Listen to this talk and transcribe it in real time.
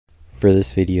For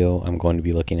this video, I'm going to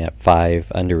be looking at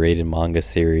 5 underrated manga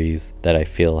series that I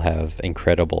feel have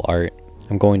incredible art.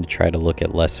 I'm going to try to look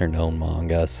at lesser known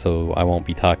manga, so I won't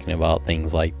be talking about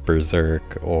things like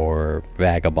Berserk or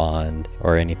Vagabond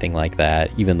or anything like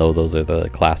that, even though those are the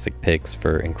classic picks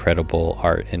for incredible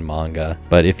art in manga.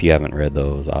 But if you haven't read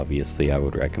those, obviously I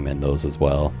would recommend those as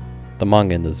well. The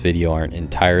manga in this video aren't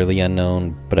entirely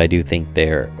unknown, but I do think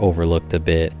they're overlooked a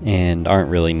bit and aren't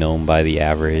really known by the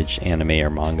average anime or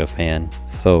manga fan.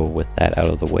 So with that out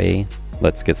of the way,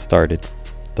 let's get started.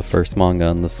 The first manga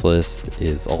on this list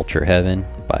is Ultra Heaven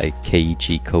by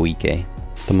Keiichi Koike.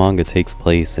 The manga takes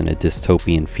place in a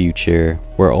dystopian future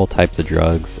where all types of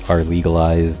drugs are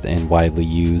legalized and widely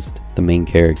used. The main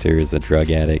character is a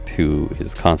drug addict who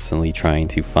is constantly trying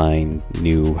to find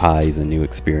new highs and new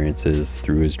experiences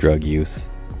through his drug use.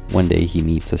 One day he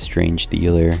meets a strange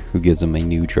dealer who gives him a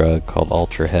new drug called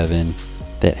Ultra Heaven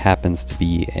that happens to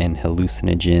be an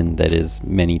hallucinogen that is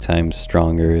many times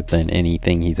stronger than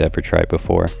anything he's ever tried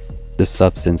before. This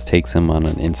substance takes him on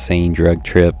an insane drug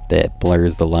trip that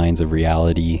blurs the lines of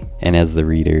reality, and as the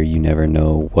reader, you never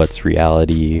know what's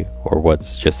reality or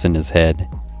what's just in his head.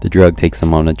 The drug takes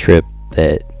him on a trip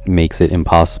that makes it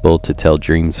impossible to tell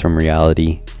dreams from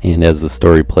reality, and as the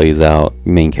story plays out,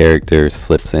 the main character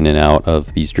slips in and out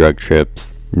of these drug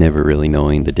trips, never really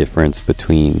knowing the difference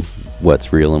between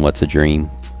what's real and what's a dream.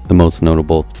 The most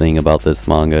notable thing about this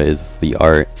manga is the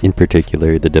art, in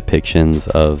particular the depictions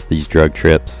of these drug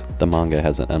trips. The manga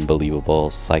has an unbelievable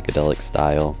psychedelic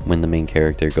style. When the main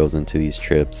character goes into these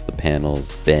trips, the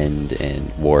panels bend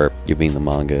and warp, giving the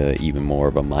manga even more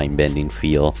of a mind-bending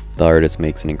feel. The artist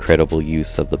makes an incredible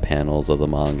use of the panels of the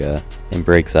manga and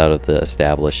breaks out of the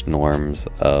established norms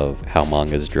of how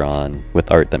manga is drawn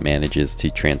with art that manages to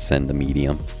transcend the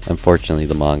medium. Unfortunately,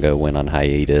 the manga went on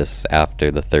hiatus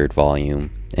after the 3rd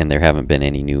volume, and there haven't been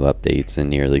any new updates in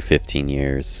nearly 15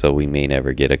 years, so we may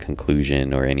never get a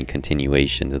conclusion or any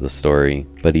continuation to the story.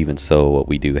 But even so, what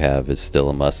we do have is still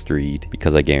a must-read,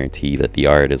 because I guarantee that the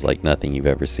art is like nothing you've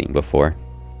ever seen before.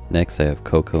 Next I have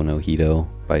Koko no Hito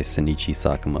by Shinichi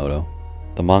Sakamoto.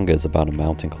 The manga is about a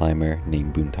mountain climber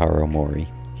named Buntaro Mori.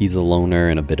 He's a loner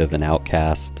and a bit of an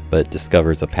outcast, but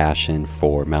discovers a passion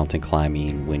for mountain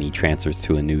climbing when he transfers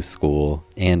to a new school,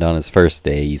 and on his first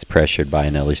day he's pressured by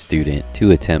another student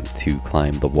to attempt to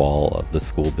climb the wall of the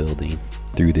school building.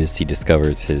 Through this he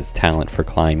discovers his talent for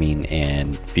climbing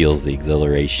and feels the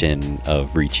exhilaration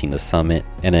of reaching the summit,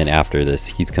 and then after this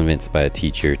he's convinced by a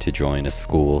teacher to join a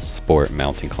school sport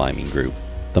mountain climbing group.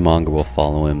 The manga will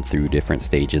follow him through different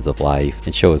stages of life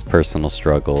and show his personal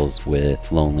struggles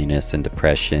with loneliness and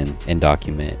depression and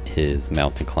document his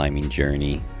mountain climbing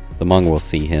journey. The manga will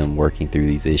see him working through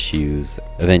these issues.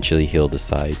 Eventually he'll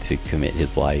decide to commit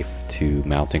his life to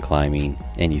mountain climbing,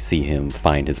 and you see him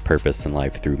find his purpose in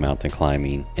life through mountain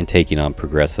climbing and taking on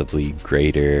progressively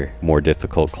greater, more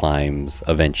difficult climbs,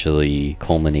 eventually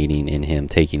culminating in him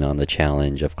taking on the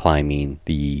challenge of climbing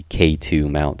the K2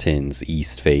 Mountains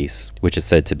East Face, which is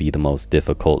said to be the most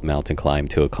difficult mountain climb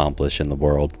to accomplish in the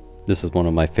world. This is one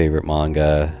of my favorite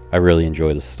manga. I really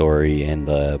enjoy the story and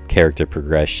the character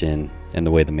progression and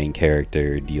the way the main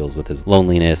character deals with his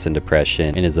loneliness and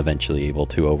depression and is eventually able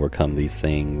to overcome these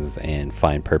things and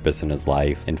find purpose in his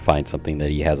life and find something that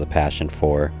he has a passion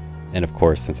for. And of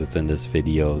course, since it's in this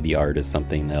video, the art is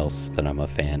something else that I'm a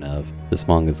fan of. This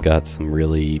manga's got some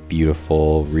really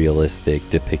beautiful, realistic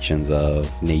depictions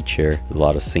of nature. There's a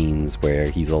lot of scenes where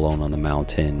he's alone on the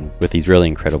mountain with these really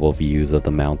incredible views of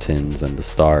the mountains and the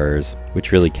stars,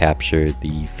 which really capture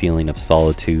the feeling of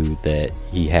solitude that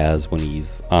he has when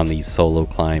he's on these solo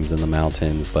climbs in the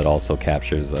mountains, but also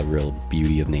captures a real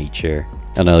beauty of nature.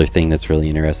 Another thing that's really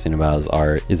interesting about his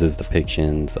art is his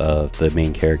depictions of the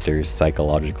main character's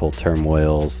psychological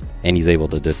turmoils, and he's able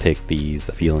to depict these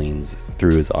feelings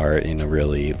through his art in a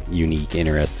really unique,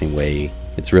 interesting way.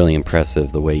 It's really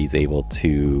impressive the way he's able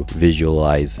to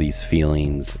visualize these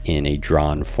feelings in a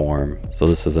drawn form. So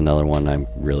this is another one I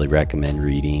really recommend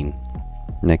reading.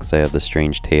 Next I have The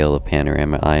Strange Tale of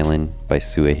Panorama Island by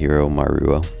Suehiro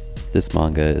Maruo. This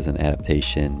manga is an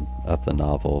adaptation of the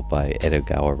novel by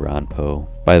Edogawa Ranpo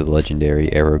by the legendary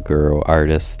Eroguro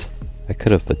artist. I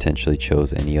could have potentially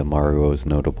chose any of Maruo's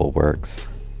notable works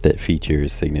that feature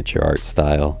his signature art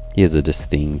style. He has a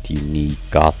distinct, unique,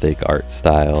 gothic art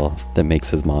style that makes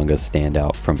his manga stand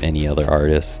out from any other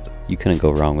artist. You couldn't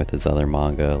go wrong with his other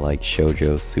manga like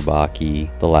Shoujo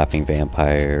Tsubaki, The Laughing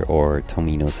Vampire, or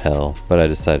Tomino's Hell, but I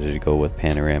decided to go with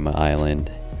Panorama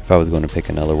Island. If I was going to pick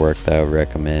another work that I would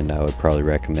recommend, I would probably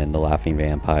recommend The Laughing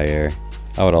Vampire.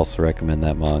 I would also recommend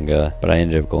that manga, but I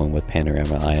ended up going with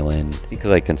Panorama Island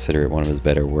because I consider it one of his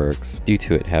better works due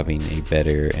to it having a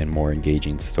better and more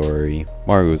engaging story.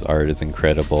 Maruo's art is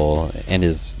incredible and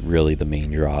is really the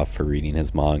main draw for reading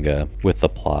his manga, with the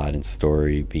plot and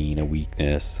story being a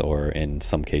weakness, or in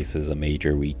some cases a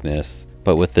major weakness.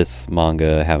 But with this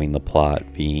manga having the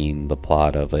plot being the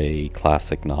plot of a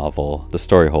classic novel, the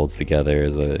story holds together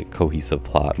as a cohesive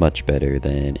plot much better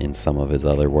than in some of his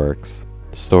other works.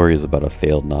 The story is about a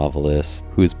failed novelist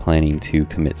who is planning to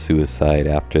commit suicide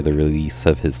after the release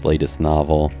of his latest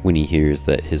novel when he hears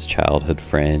that his childhood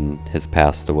friend has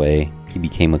passed away. He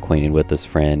became acquainted with this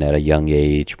friend at a young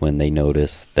age when they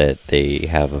noticed that they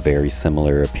have a very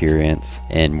similar appearance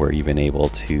and were even able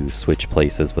to switch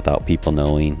places without people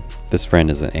knowing. This friend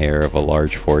is an heir of a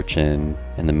large fortune,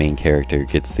 and the main character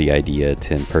gets the idea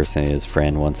to impersonate his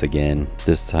friend once again,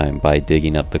 this time by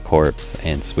digging up the corpse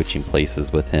and switching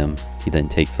places with him. He then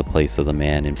takes the place of the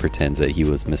man and pretends that he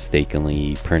was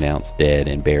mistakenly pronounced dead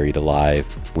and buried alive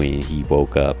when he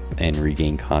woke up and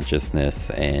regained consciousness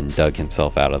and dug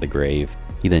himself out of the grave.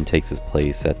 He then takes his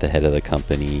place at the head of the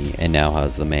company and now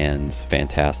has the man's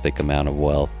fantastic amount of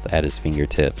wealth at his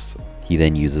fingertips. He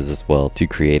then uses this wealth to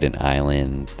create an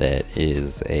island that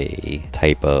is a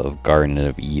type of Garden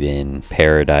of Eden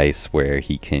paradise where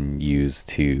he can use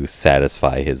to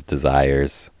satisfy his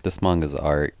desires. This manga's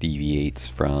art deviates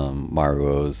from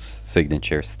Maruo's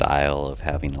signature style of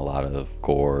having a lot of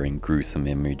gore and gruesome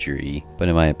imagery, but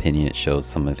in my opinion it shows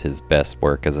some of his best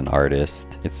work as an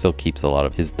artist. It still keeps a lot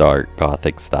of his dark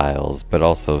gothic styles, but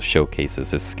also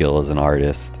showcases his skill as an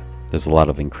artist. There's a lot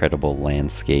of incredible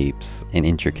landscapes and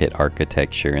intricate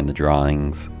architecture in the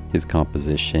drawings. His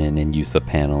composition and use of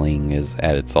paneling is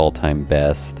at its all-time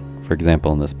best. For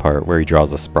example, in this part where he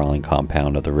draws a sprawling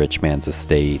compound of the rich man's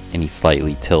estate and he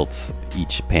slightly tilts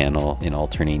each panel in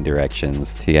alternating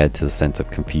directions to add to the sense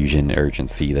of confusion and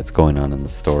urgency that's going on in the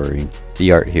story.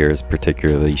 The art here is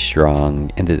particularly strong,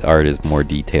 and the art is more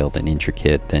detailed and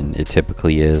intricate than it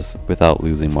typically is, without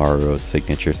losing Maruo's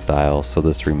signature style, so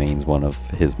this remains one of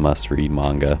his must-read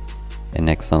manga. And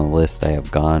next on the list I have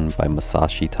Gone by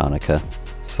Masashi Tanaka.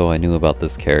 So I knew about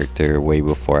this character way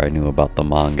before I knew about the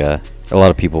manga. A lot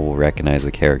of people will recognize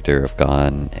the character of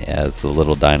Gon as the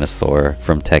little dinosaur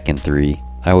from Tekken 3.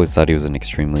 I always thought he was an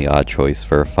extremely odd choice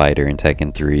for a fighter in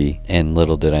Tekken 3, and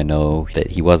little did I know that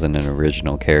he wasn't an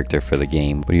original character for the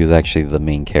game, but he was actually the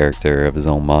main character of his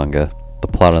own manga. The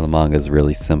plot of the manga is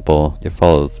really simple. It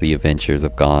follows the adventures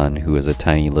of Gon, who is a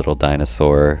tiny little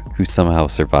dinosaur who somehow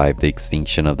survived the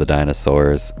extinction of the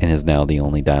dinosaurs and is now the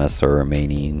only dinosaur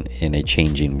remaining in a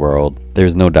changing world.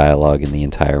 There's no dialogue in the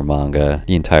entire manga.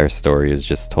 The entire story is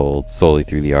just told solely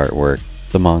through the artwork.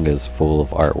 The manga is full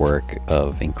of artwork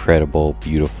of incredible,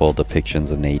 beautiful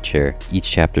depictions of nature. Each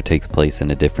chapter takes place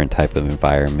in a different type of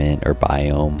environment or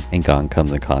biome, and Gon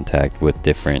comes in contact with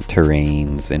different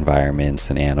terrains, environments,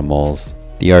 and animals.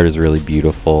 The art is really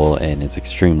beautiful and it's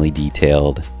extremely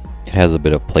detailed. It has a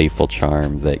bit of playful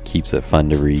charm that keeps it fun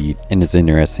to read, and it's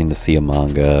interesting to see a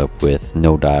manga with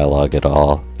no dialogue at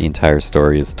all. The entire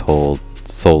story is told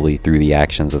solely through the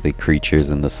actions of the creatures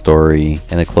in the story,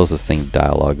 and the closest thing to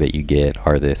dialogue that you get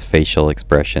are the facial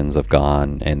expressions of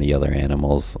Gon and the other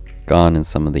animals. Gon and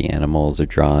some of the animals are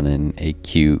drawn in a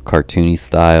cute cartoony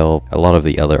style. A lot of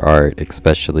the other art,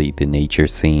 especially the nature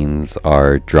scenes,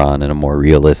 are drawn in a more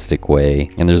realistic way,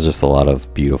 and there's just a lot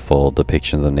of beautiful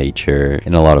depictions of nature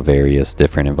in a lot of various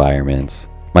different environments.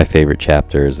 My favorite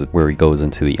chapter is where he goes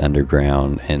into the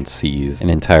underground and sees an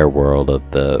entire world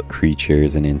of the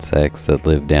creatures and insects that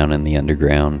live down in the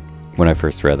underground. When I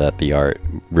first read that, the art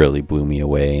really blew me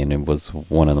away, and it was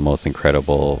one of the most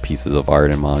incredible pieces of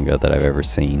art in manga that I've ever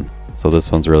seen. So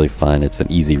this one's really fun. It's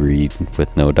an easy read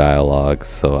with no dialogue,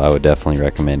 so I would definitely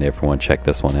recommend everyone check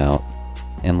this one out.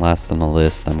 And last on the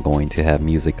list, I'm going to have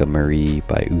Music of Marie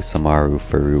by Usamaru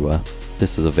Furuya.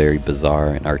 This is a very bizarre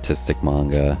and artistic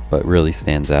manga, but really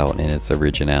stands out in its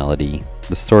originality.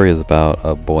 The story is about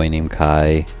a boy named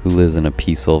Kai who lives in a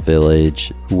peaceful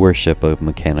village who worship a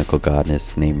mechanical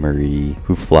goddess named Marie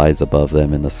who flies above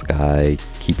them in the sky,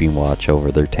 keeping watch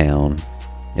over their town.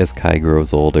 As Kai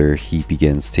grows older, he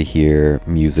begins to hear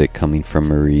music coming from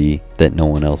Marie that no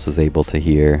one else is able to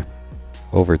hear.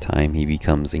 Over time, he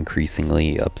becomes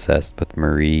increasingly obsessed with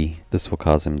Marie This will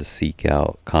cause him to seek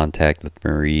out contact with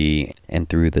Marie, and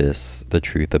through this, the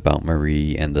truth about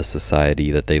Marie and the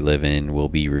society that they live in will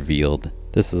be revealed.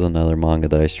 This is another manga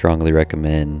that I strongly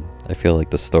recommend. I feel like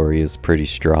the story is pretty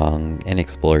strong and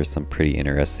explores some pretty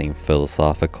interesting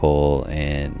philosophical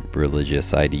and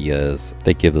religious ideas.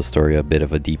 They give the story a bit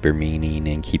of a deeper meaning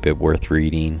and keep it worth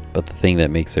reading. But the thing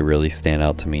that makes it really stand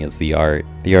out to me is the art.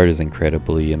 The art is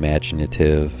incredibly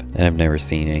imaginative, and I've never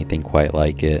seen anything quite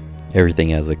like it. Everything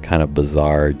has a kind of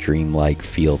bizarre, dreamlike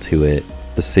feel to it.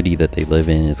 The city that they live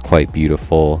in is quite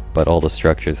beautiful, but all the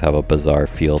structures have a bizarre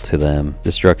feel to them.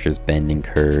 The structures bend and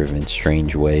curve in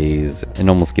strange ways and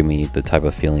almost give me the type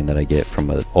of feeling that I get from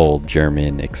an old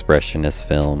German expressionist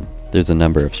film. There's a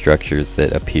number of structures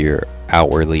that appear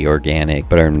outwardly organic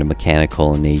but are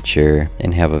mechanical in nature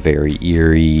and have a very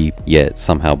eerie yet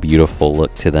somehow beautiful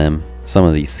look to them. Some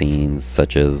of these scenes,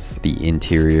 such as the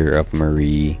interior of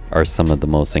Marie, are some of the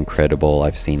most incredible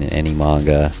I've seen in any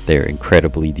manga. They're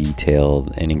incredibly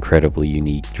detailed and incredibly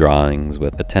unique drawings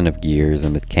with a ton of gears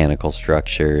and mechanical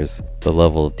structures. The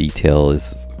level of detail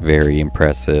is very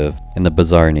impressive, and the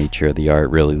bizarre nature of the art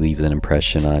really leaves an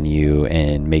impression on you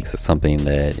and makes it something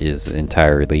that is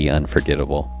entirely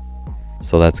unforgettable.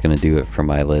 So that's going to do it for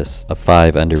my list of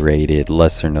 5 underrated,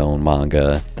 lesser known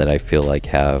manga that I feel like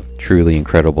have truly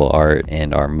incredible art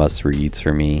and are must reads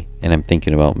for me. And I'm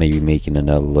thinking about maybe making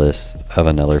another list of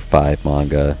another 5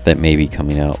 manga that may be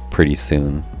coming out pretty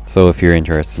soon. So if you're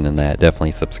interested in that,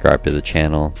 definitely subscribe to the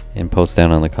channel and post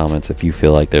down in the comments if you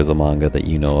feel like there's a manga that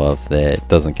you know of that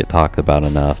doesn't get talked about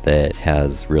enough that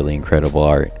has really incredible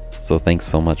art. So thanks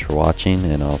so much for watching,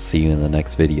 and I'll see you in the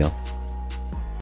next video.